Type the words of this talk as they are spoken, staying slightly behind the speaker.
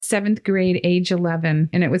7th grade, age 11,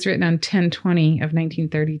 and it was written on 10/20 of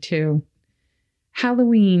 1932.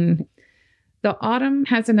 Halloween. The autumn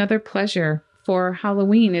has another pleasure, for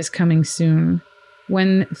Halloween is coming soon,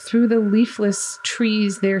 when through the leafless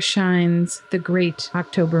trees there shines the great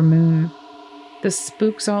October moon. The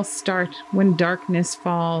spooks all start when darkness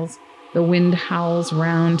falls, the wind howls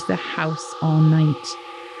round the house all night.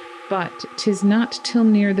 But 'tis not till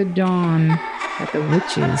near the dawn that the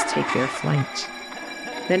witches take their flight.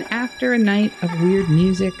 Then after a night of weird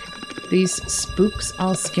music, these spooks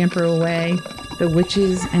all scamper away. The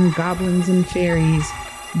witches and goblins and fairies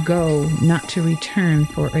go not to return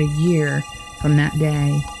for a year from that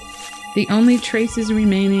day. The only traces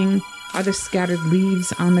remaining are the scattered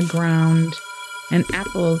leaves on the ground, and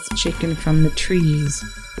apples shaken from the trees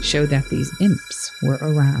show that these imps were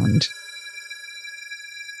around.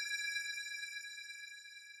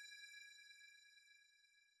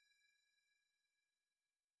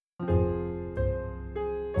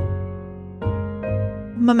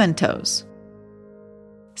 Mementos.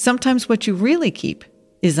 Sometimes what you really keep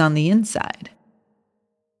is on the inside.